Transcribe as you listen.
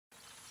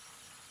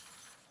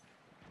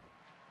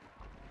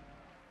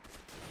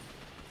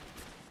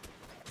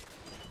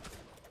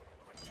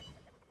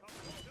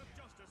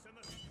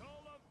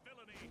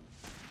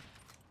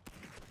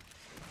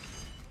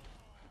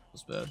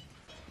this bad.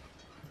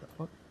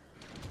 What?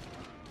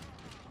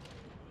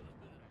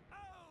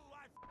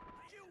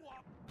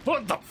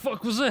 What the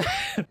fuck was that?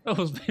 That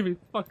was made me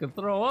fucking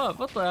throw up.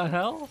 What the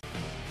hell?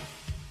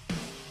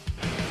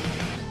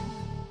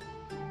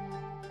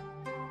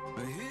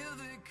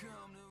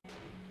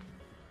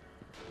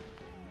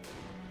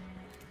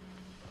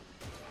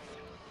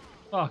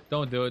 Fuck,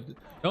 don't do it.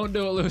 Don't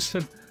do it,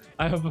 Lucid.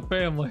 I have a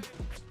family.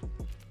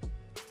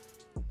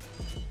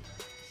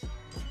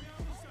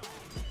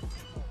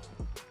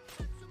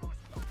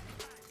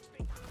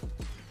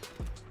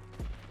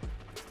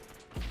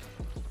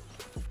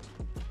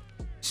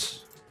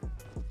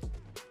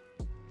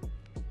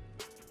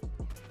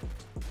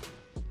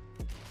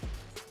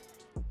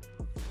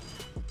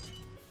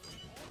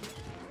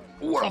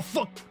 What the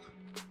fuck?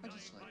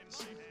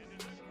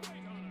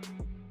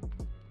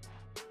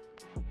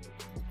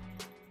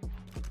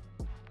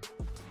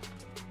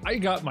 I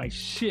got my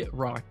shit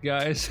rocked,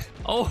 guys.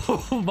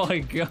 Oh my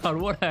god,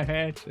 what a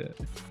hatchet.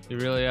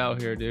 You're really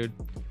out here, dude.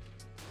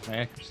 My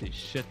accuracy is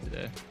shit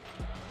today.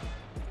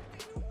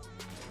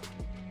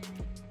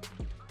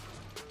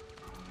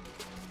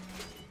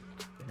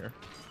 Here.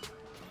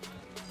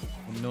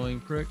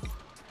 Annoying prick.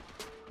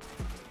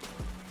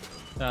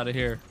 Out of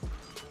here.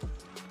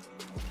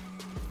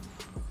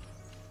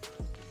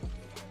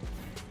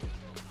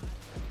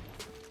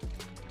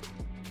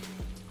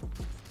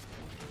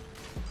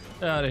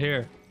 Out of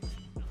here.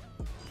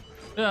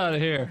 Get out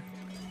of here.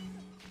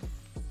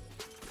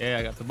 Yeah,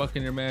 I got the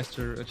Buccaneer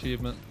Master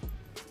achievement.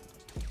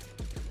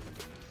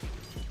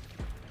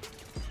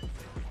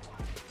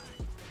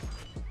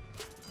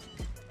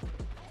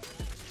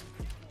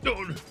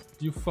 Dude,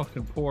 you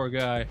fucking poor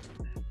guy.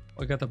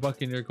 I got the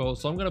Buccaneer gold,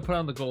 so I'm gonna put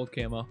on the gold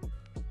camo.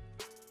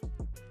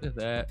 Look at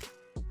that.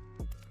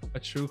 A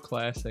true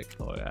classic.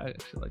 Oh yeah, I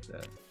actually like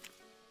that.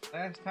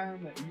 Last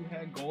time that you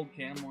had gold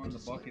camo on the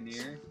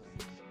Buccaneer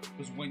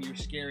was when your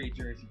scary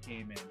jersey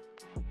came in.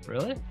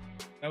 Really?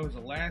 That was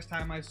the last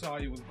time I saw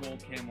you with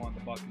gold camo on the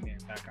Buccaneer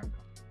back on.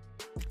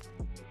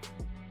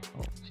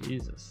 Oh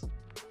Jesus!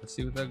 Let's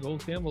see what that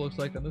gold camo looks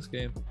like in this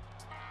game.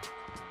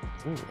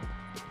 Ooh,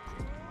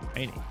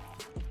 tiny.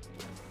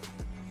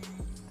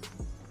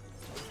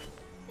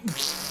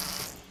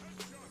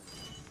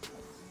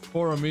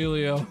 Poor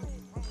Emilio.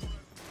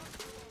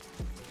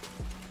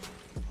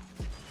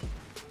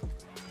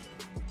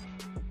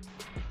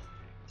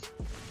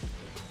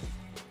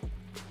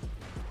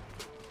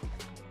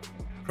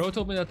 Pro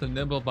told me that the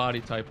nimble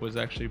body type was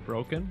actually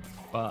broken,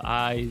 but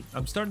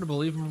I'm starting to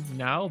believe him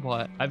now,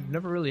 but I've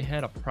never really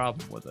had a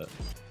problem with it.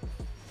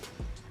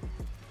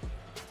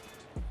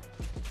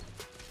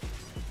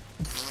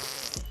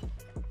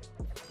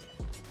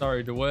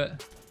 Sorry,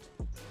 DeWitt.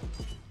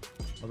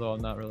 Although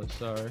I'm not really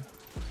sorry.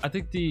 I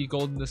think the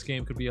gold in this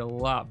game could be a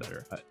lot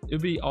better.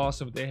 It'd be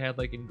awesome if they had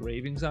like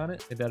engravings on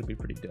it, and that'd be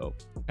pretty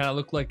dope. Kind of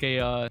look like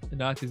a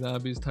Nazi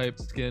Zombies type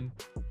skin,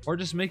 or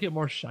just make it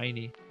more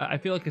shiny. I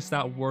feel like it's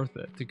not worth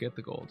it to get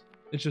the gold.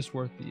 It's just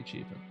worth the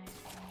achievement.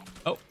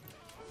 Oh.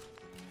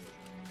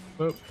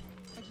 Boop.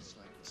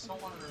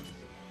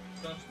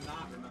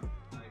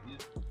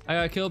 I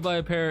got killed by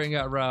a parrot and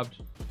got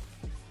robbed.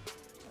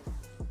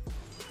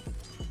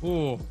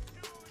 Ooh.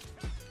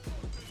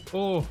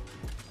 Oh.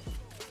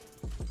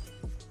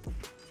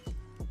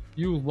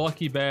 You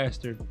lucky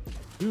bastard.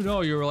 You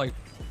know you were like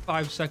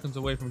 5 seconds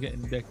away from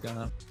getting dicked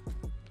on.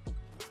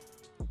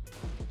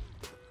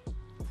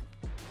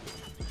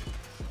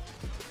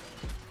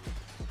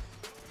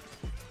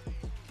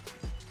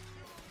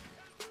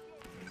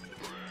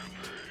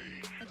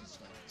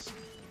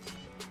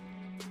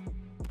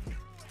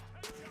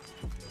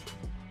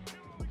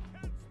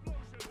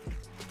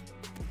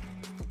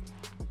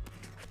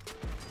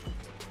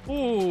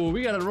 Ooh,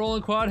 we got a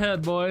rolling quad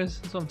head, boys.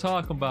 That's what I'm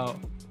talking about.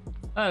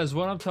 That is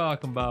what I'm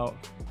talking about.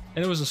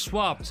 And it was a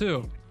swap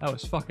too. That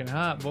was fucking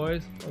hot,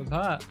 boys. That was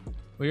hot.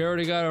 We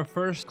already got our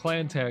first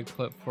clan tag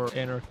clip for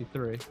Anarchy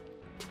 3.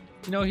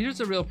 You know, here's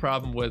the real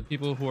problem with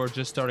people who are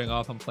just starting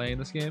off and playing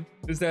this game,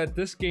 is that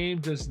this game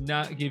does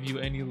not give you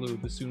any loot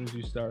as soon as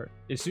you start.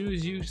 As soon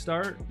as you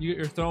start,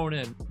 you're thrown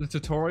in. The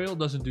tutorial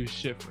doesn't do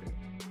shit for you.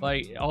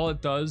 Like, all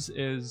it does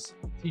is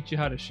teach you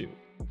how to shoot.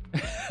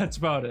 That's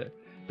about it.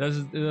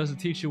 It doesn't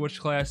teach you which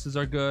classes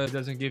are good. It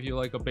doesn't give you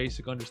like a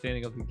basic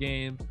understanding of the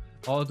game.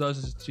 All it does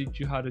is teach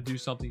you how to do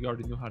something you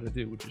already knew how to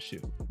do, which is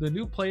shoot. The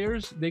new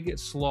players, they get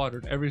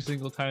slaughtered every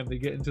single time they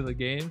get into the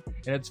game,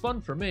 and it's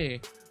fun for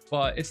me,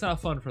 but it's not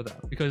fun for them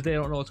because they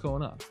don't know what's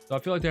going on. So I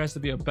feel like there has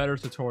to be a better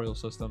tutorial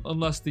system.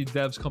 Unless the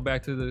devs come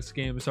back to this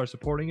game and start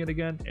supporting it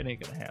again, it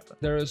ain't gonna happen.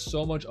 There is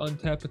so much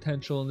untapped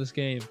potential in this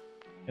game,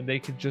 and they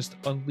could just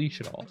unleash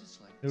it all.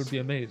 It would be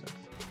amazing.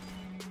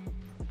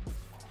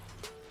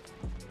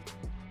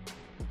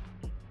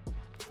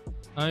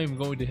 I am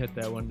going to hit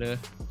that one day.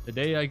 The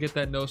day I get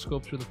that no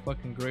scope through the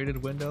fucking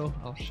grated window,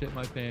 I'll shit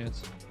my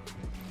pants.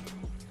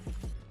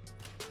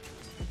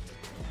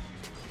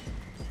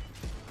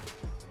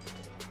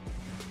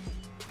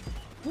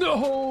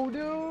 No,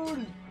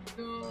 dude!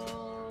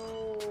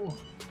 No!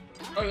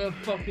 I got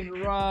fucking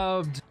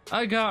robbed.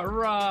 I got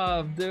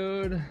robbed,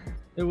 dude.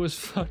 It was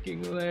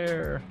fucking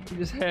there. He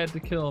just had to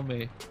kill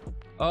me.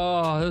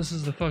 Oh, this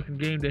is the fucking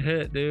game to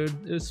hit,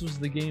 dude. This was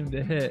the game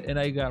to hit, and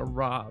I got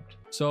robbed.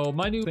 So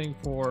my new thing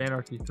for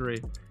Anarchy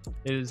 3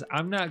 is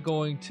I'm not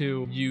going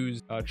to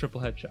use triple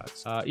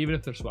headshots, even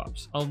if they're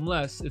swaps,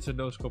 unless it's a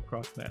no-scope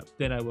cross map.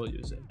 Then I will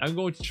use it. I'm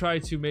going to try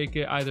to make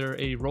it either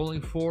a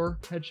rolling 4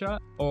 headshot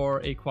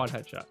or a quad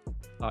headshot,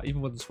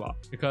 even with the swap,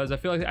 because I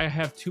feel like I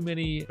have too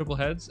many triple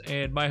heads,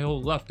 and my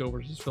whole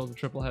leftovers is filled with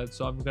triple heads,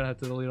 so I'm gonna have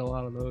to delete a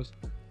lot of those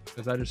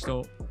because I just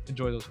don't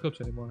enjoy those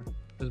clips anymore.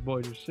 This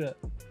boy just shit.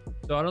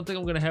 So I don't think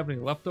I'm gonna have any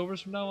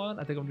leftovers from now on.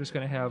 I think I'm just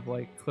gonna have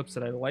like clips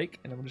that I like,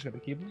 and I'm just gonna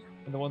keep them.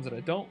 And the ones that I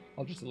don't,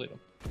 I'll just delete them.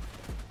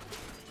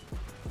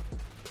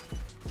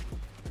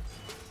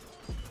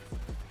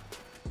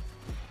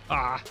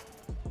 Ah,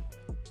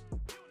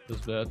 this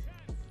is bad.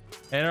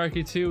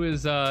 Anarchy 2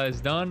 is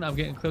done. I'm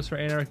getting clips for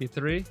Anarchy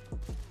 3.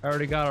 I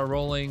already got a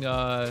rolling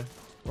quad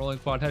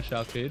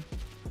headshot feed.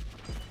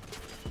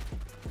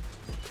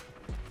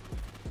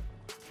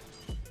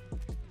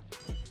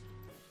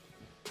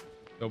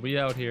 So we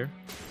out here.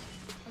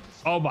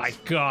 Oh my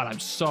god, I'm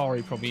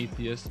sorry,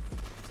 Prometheus.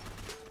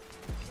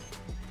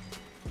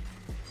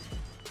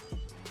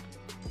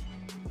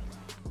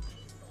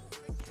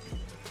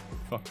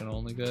 Fucking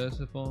only,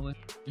 guys, if only.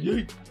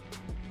 Yeet!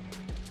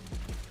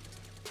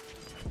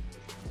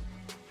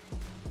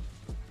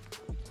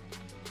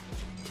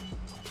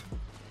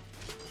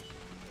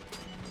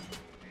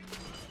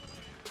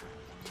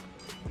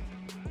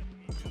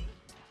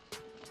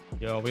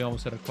 Yo, we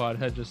almost had a quad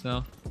head just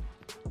now.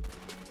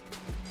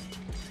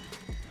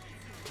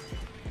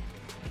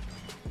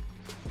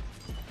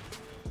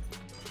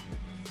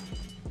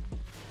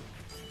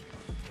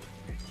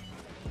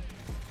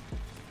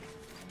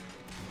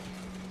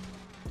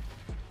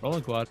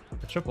 Rolling quad.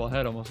 A triple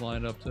head almost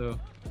lined up too.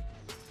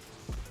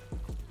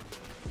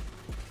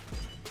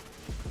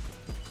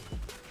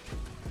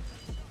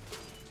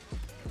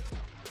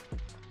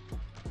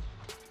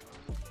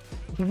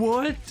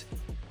 What?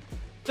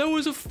 That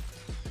was a...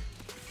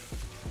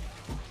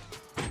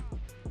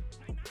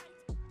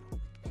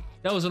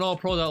 That was an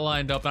all-pro that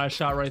lined up and I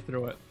shot right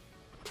through it.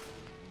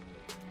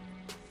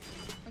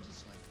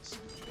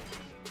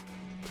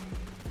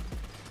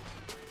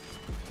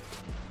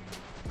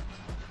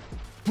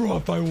 Bro,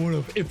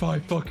 if I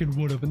fucking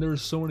would have, and there were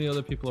so many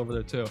other people over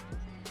there too.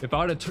 If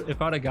I'd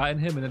have gotten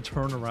him and then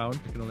turned around,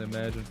 I can only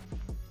imagine.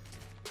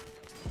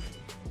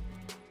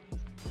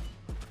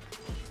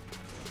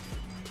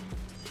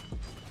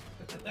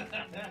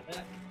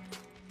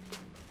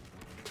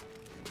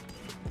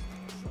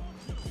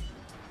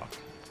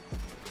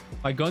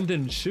 My gun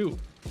didn't shoot.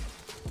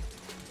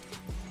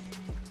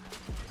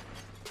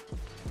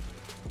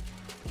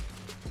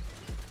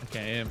 I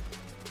can't aim.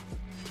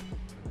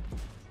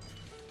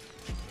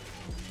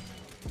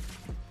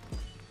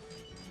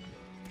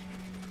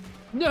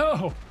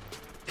 No!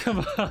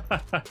 Come on.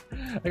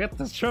 I got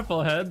this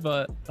triple head,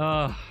 but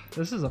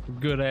this is a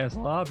good ass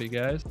lobby,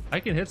 guys. I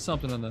can hit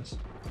something on this.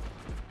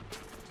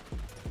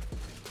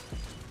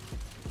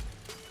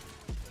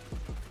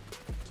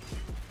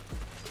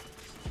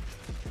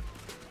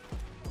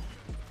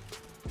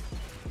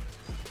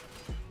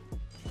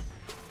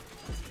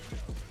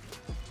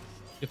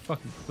 Get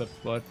fucking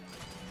clipped, bud.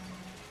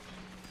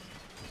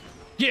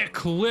 Get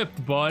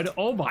clipped, bud.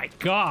 Oh my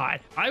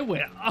god. I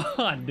went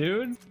on,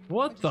 dude.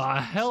 What the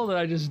hell did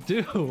I just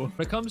do? When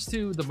it comes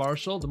to the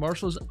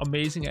Marshal's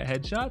amazing at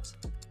headshots,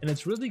 and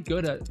it's really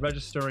good at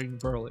registering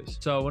burleys.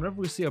 So whenever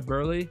we see a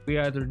burley, we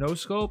either no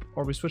scope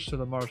or we switch to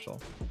the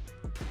Marshal.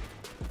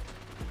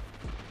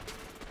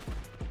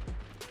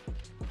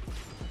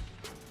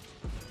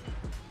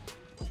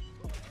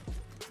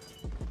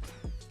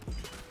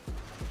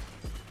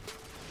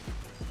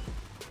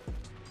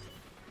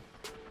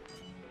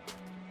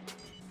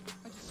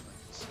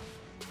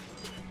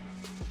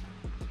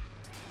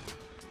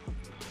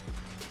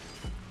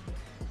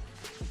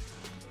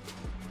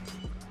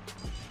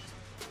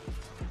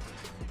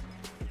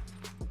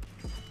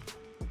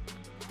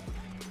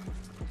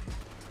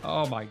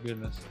 Oh my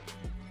goodness.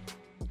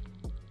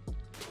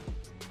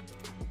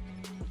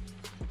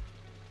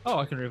 Oh,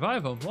 I can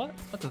revive him. What?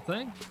 That's a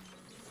thing?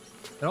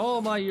 In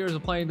all my years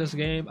of playing this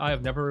game, I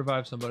have never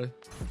revived somebody.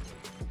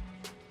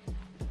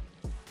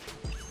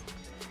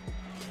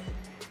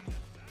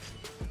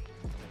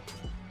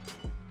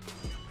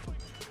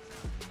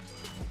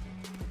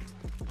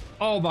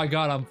 Oh my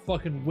god, I'm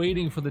fucking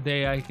waiting for the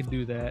day I can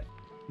do that.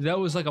 That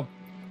was like a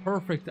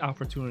perfect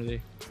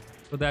opportunity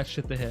for that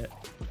shit to hit.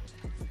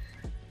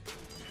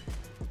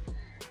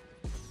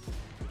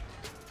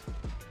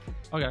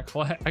 I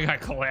got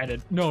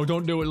colladed. No,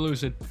 don't do it,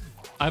 Lucid.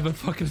 I have a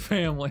fucking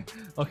family.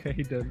 Okay,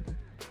 he didn't.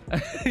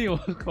 He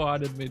almost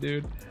quadded me,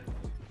 dude.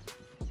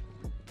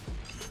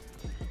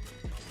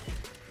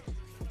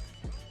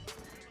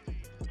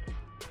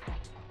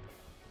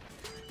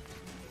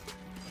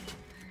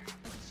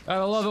 I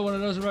love it when it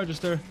doesn't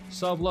register.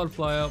 Saw blood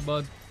fly out,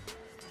 bud.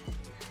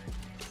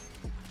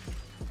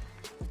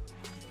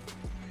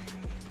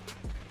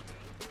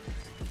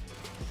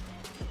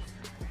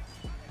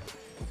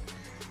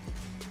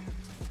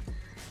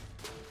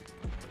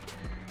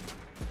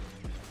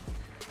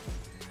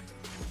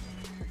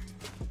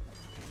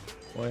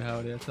 Boy,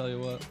 howdy, I tell you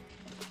what.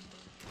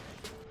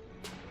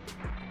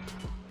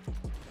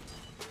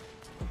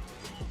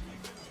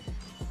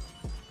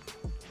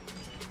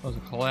 That was a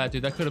collab,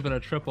 dude. That could have been a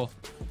triple.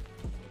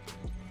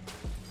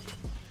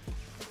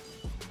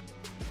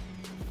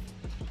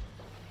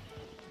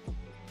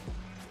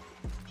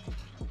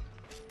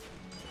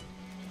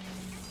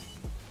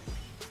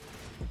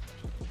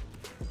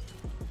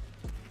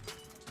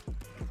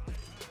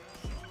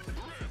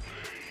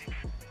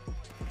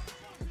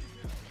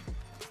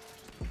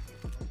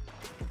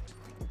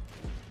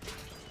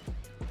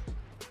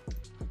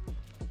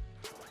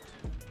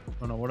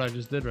 I don't know what I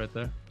just did right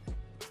there.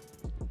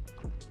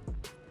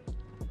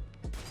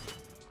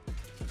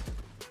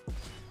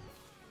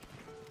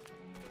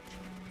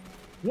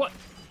 What?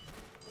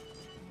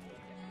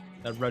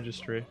 That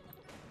registry.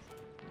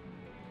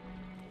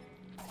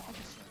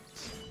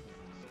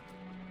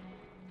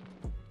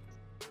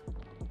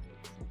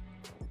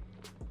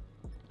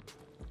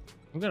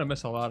 I'm gonna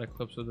miss a lot of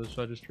clips with this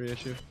registry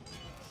issue.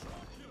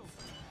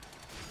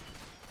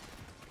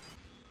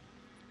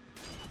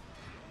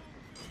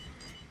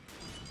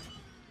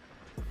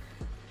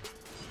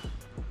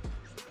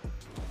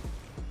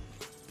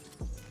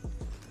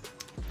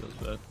 Feels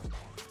bad.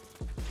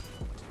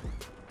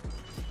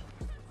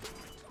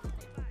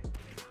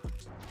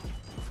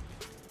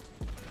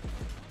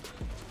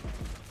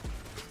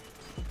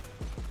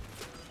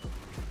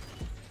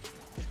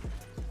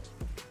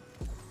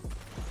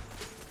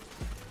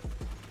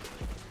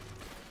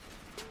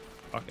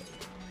 Fuck it.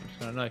 I'm just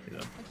gonna knife you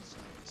though.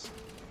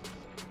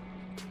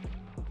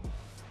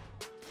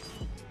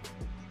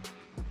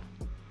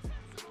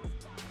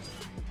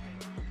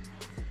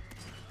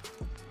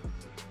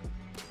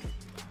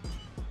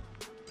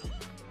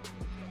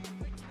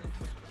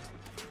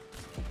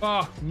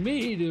 Fuck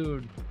me,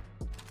 dude.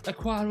 That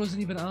quad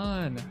wasn't even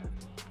on.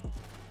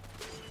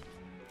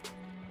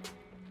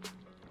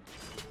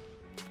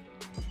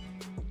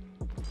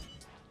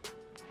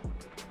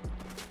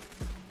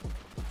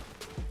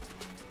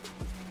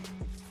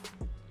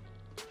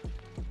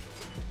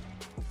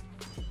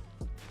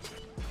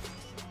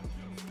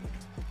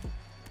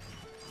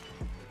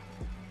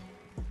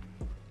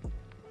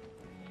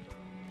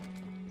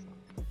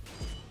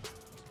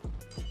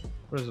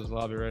 What is this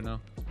lobby right now?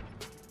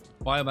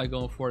 Why am I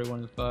going 41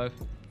 and 5?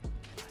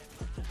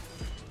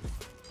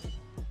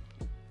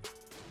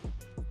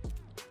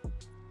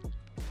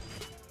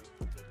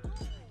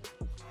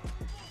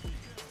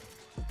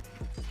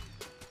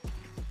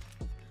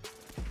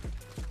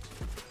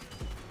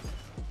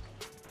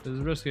 This is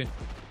risky.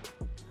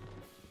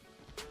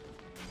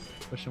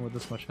 Especially with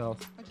this much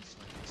health.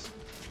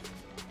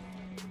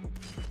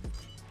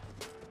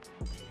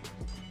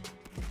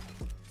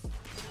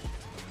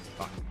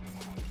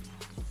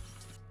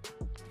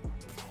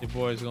 Your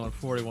boy's going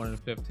 41 and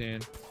 15.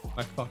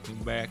 My fucking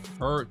back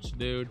hurts,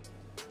 dude.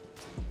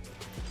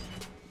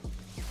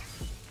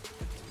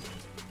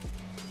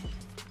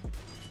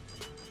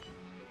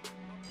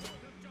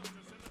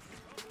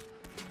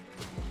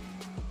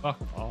 Fuck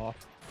off.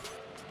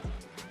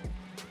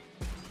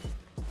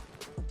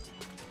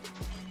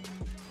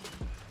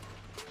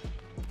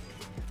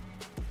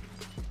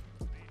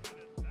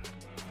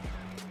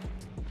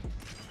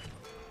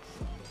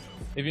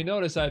 If you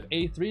notice, I have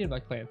A3 in my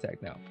clan tag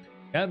now.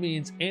 That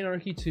means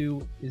Anarchy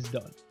II is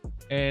done.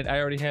 And I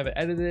already have it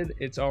edited,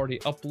 it's already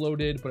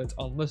uploaded, but it's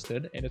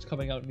unlisted, and it's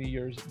coming out New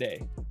Year's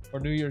Day.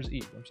 Or New Year's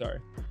Eve, I'm sorry.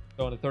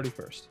 So on the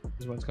 31st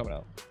is when it's coming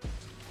out.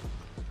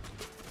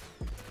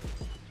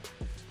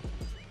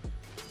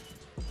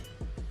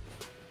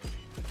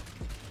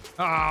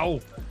 Ow!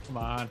 Come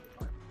on.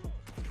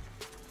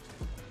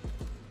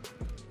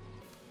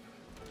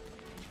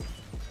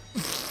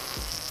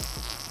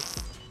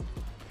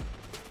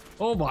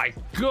 Oh my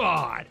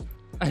god!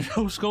 I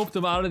no-scoped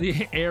him out of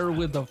the air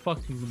with the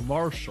fucking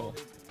Marshall.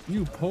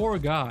 You poor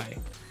guy.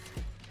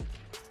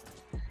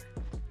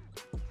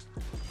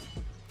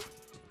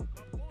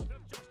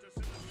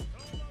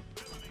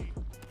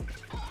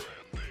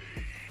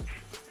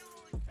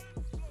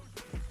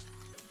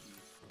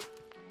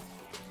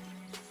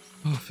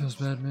 Oh, it feels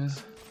bad, man.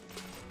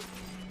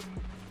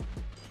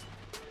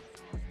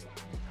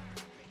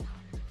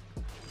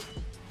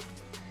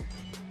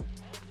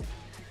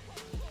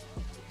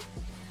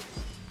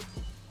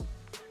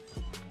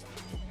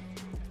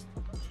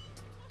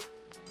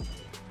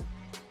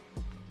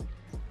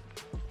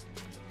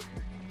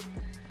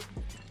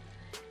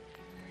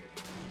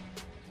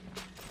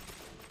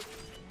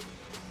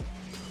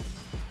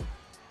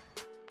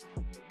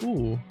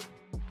 Ooh,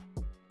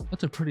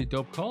 that's a pretty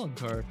dope calling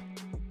card.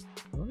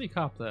 Let me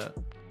cop that.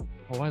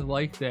 Oh, I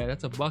like that.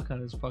 That's a buck on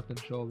his fucking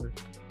shoulder.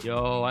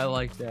 Yo, I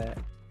like that.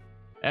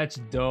 That's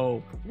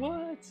dope.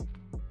 What?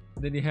 And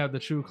then you have the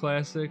true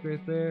classic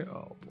right there.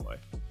 Oh boy,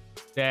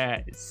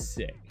 that is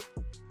sick.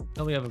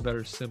 Tell me I have a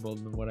better symbol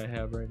than what I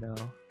have right now.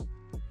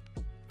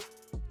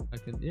 I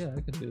can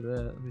do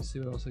that. Let me see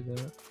what else I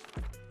got.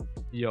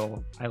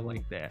 Yo, I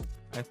like that.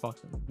 I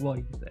fucking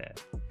like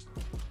that.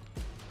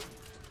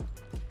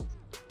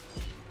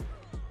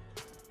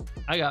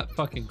 I got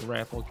fucking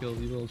grapple kills,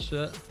 you little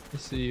shit. I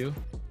see you.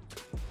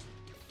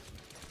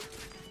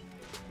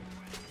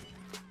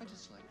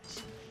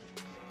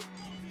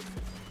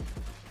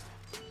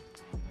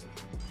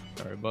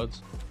 Sorry,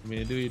 buds. I mean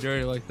to do you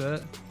dirty like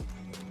that.